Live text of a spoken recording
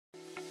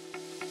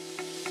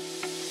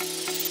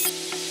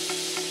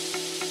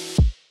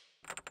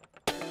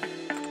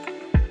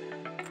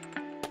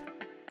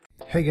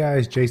Hey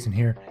guys, Jason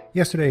here.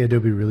 Yesterday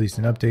Adobe released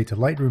an update to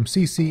Lightroom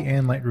CC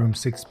and Lightroom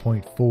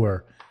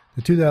 6.4.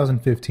 The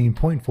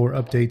 2015.4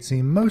 update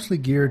seemed mostly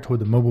geared toward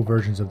the mobile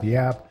versions of the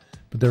app,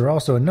 but there are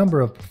also a number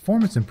of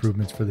performance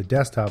improvements for the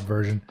desktop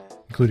version,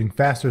 including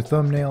faster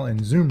thumbnail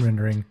and zoom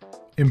rendering,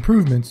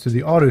 improvements to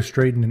the auto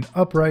straighten and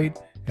upright,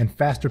 and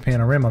faster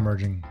panorama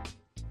merging.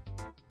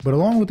 But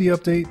along with the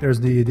update, there's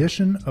the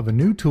addition of a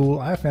new tool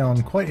I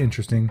found quite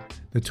interesting.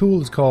 The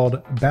tool is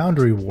called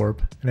Boundary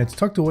Warp, and it's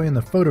tucked away in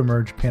the Photo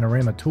Merge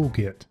Panorama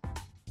Toolkit.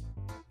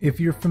 If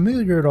you're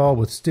familiar at all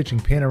with stitching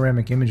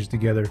panoramic images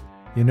together,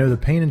 you know the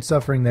pain and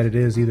suffering that it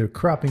is either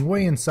cropping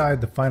way inside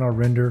the final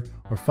render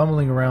or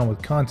fumbling around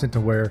with content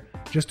aware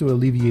just to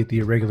alleviate the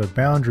irregular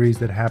boundaries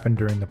that happen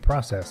during the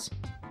process.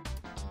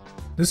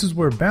 This is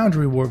where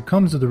Boundary Warp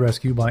comes to the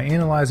rescue by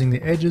analyzing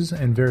the edges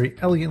and very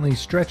elegantly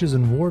stretches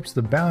and warps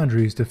the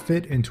boundaries to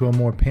fit into a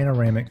more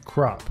panoramic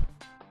crop.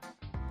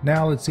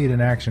 Now let's see it in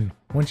action.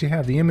 Once you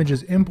have the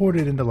images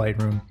imported into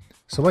Lightroom,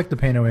 select the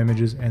Pano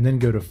images and then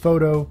go to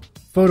Photo,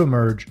 Photo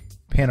Merge,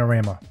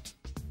 Panorama.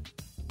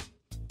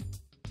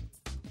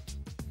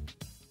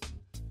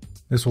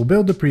 This will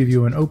build the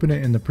preview and open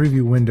it in the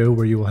preview window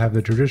where you will have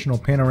the traditional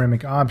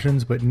panoramic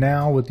options, but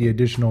now with the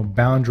additional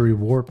Boundary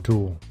Warp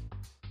tool.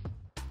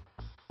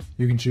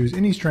 You can choose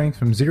any strength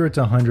from 0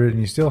 to 100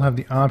 and you still have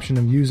the option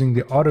of using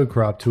the auto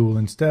crop tool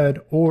instead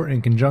or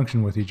in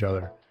conjunction with each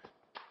other.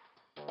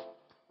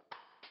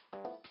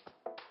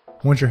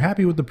 Once you're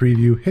happy with the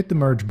preview, hit the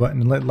merge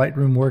button and let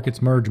Lightroom work its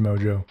merge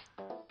mojo.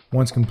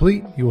 Once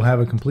complete, you will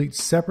have a complete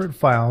separate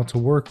file to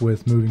work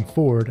with moving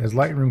forward as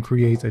Lightroom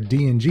creates a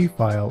DNG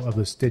file of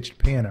the stitched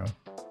pano.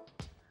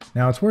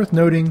 Now it's worth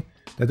noting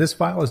that this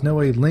file is no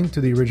way linked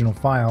to the original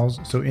files,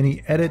 so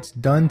any edits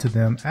done to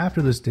them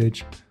after the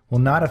stitch will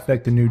not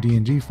affect the new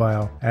DNG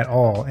file at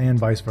all, and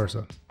vice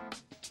versa.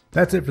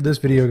 That's it for this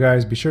video,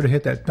 guys. Be sure to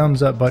hit that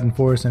thumbs up button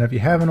for us, and if you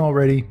haven't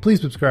already,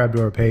 please subscribe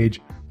to our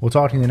page. We'll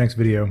talk to you in the next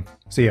video.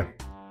 See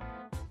ya.